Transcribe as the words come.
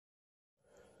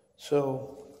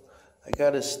So I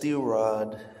got a steel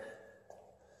rod,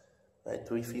 right,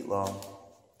 3 feet long,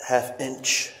 1/2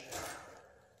 inch.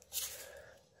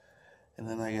 And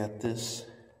then I got this.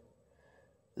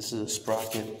 This is a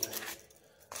sprocket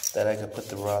that I could put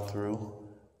the rod through.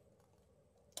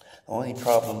 The only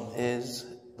problem is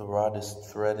the rod is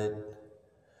threaded,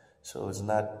 so it's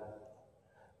not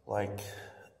like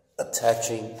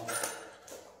attaching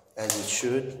as it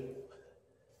should.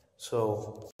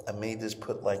 So I made this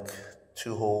put like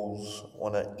 2 holes,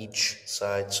 one on each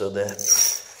side, so that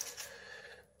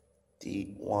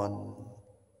the 1,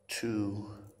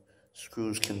 2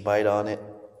 screws can bite on it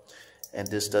and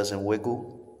this doesn't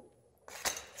wiggle.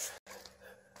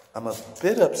 I'm a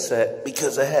bit upset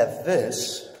because I have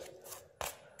this,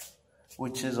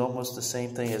 which is almost the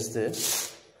same thing as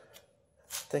this.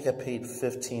 I think I paid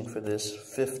 $15 for this,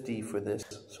 $50 for this,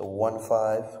 so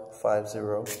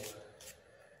 1550.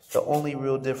 The only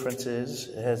real difference is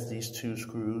it has these 2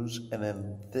 screws and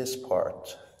then this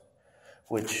part,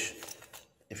 which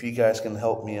if you guys can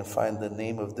help me and find the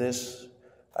name of this,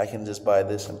 I can just buy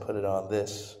this and put it on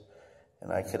this,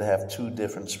 and I could have 2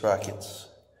 different sprockets.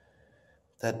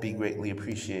 That'd be greatly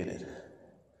appreciated.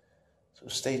 So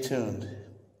stay tuned.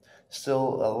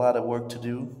 Still a lot of work to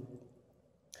do.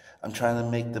 I'm trying to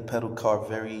make the pedal car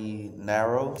very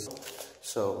narrow.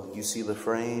 So you see the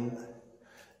frame,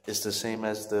 it's the same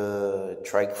as the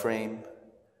trike frame,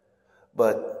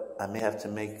 but I may have to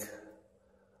make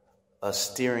a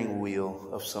steering wheel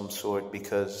of some sort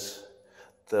because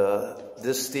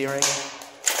this steering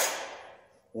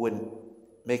would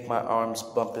make my arms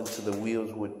bump into the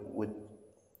wheels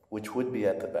which would be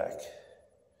at the back.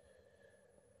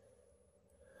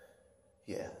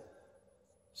 Yeah,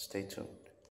 stay tuned.